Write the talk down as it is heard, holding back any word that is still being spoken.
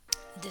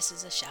This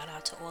is a shout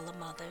out to all the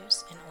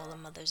mothers and all the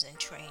mothers in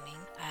training.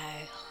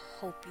 I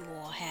hope you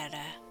all had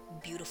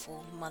a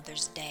beautiful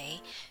Mother's Day.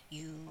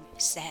 You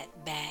sat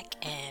back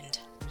and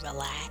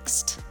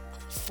relaxed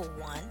for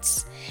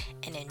once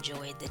and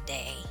enjoyed the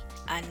day.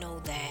 I know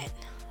that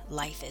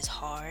life is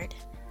hard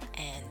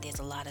and there's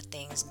a lot of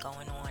things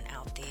going on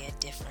out there,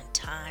 different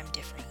time,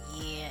 different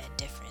year,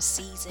 different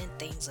season.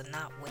 Things are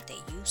not what they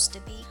used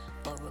to be,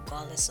 but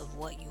regardless of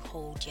what, you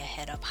hold your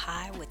head up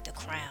high with the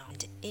crown.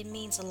 It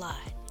means a lot.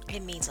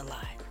 It means a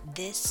lot.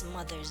 This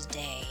Mother's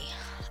Day,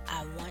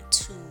 I want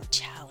to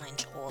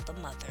challenge all the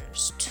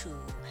mothers to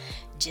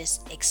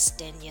just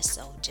extend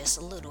yourself just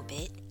a little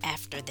bit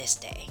after this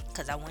day,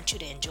 because I want you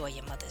to enjoy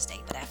your Mother's Day,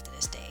 but after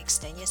this day,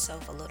 extend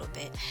yourself a little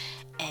bit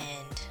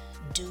and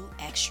do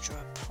extra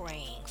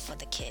praying for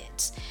the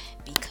kids,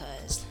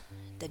 because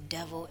the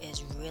devil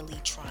is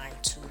really trying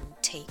to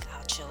take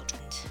our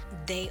children.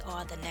 They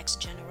are the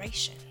next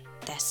generation.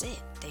 That's it.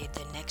 They're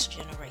the next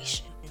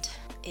generation.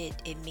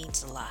 It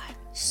means a lot.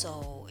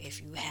 So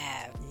if you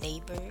have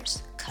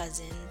neighbors,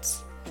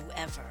 cousins,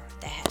 whoever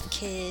that have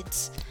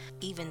kids,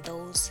 even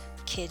those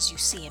kids you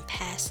see in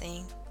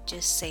passing,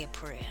 just say a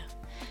prayer,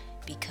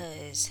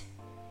 because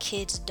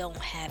kids don't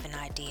have an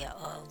idea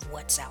of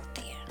what's out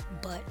there,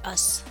 but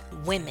us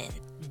women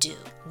do.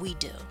 We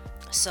do.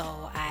 So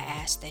I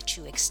ask that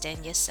you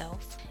extend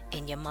yourself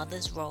in your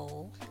mother's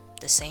role,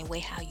 the same way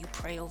how you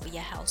pray over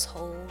your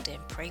household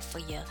and pray for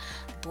your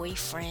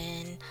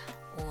boyfriend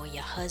or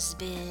your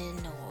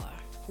husband or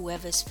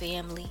whoever's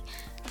family.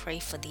 Pray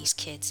for these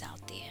kids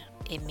out there.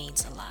 It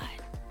means a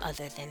lot.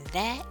 Other than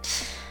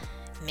that,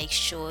 make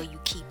sure you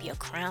keep your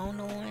crown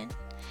on.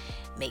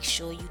 Make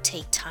sure you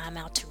take time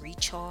out to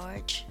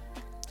recharge.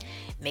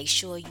 Make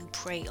sure you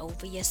pray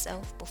over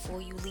yourself before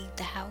you leave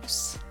the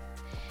house,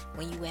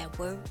 when you at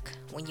work,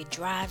 when you're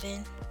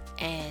driving,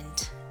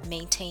 and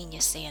maintain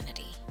your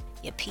sanity.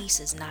 Your peace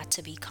is not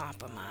to be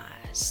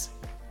compromised.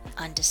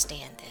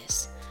 Understand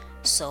this.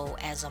 So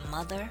as a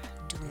mother,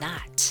 do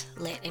not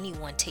let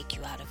anyone take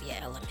you out of your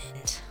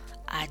element.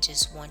 I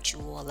just want you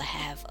all to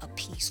have a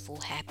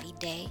peaceful, happy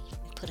day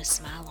and put a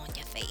smile on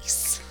your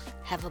face.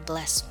 Have a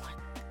blessed one.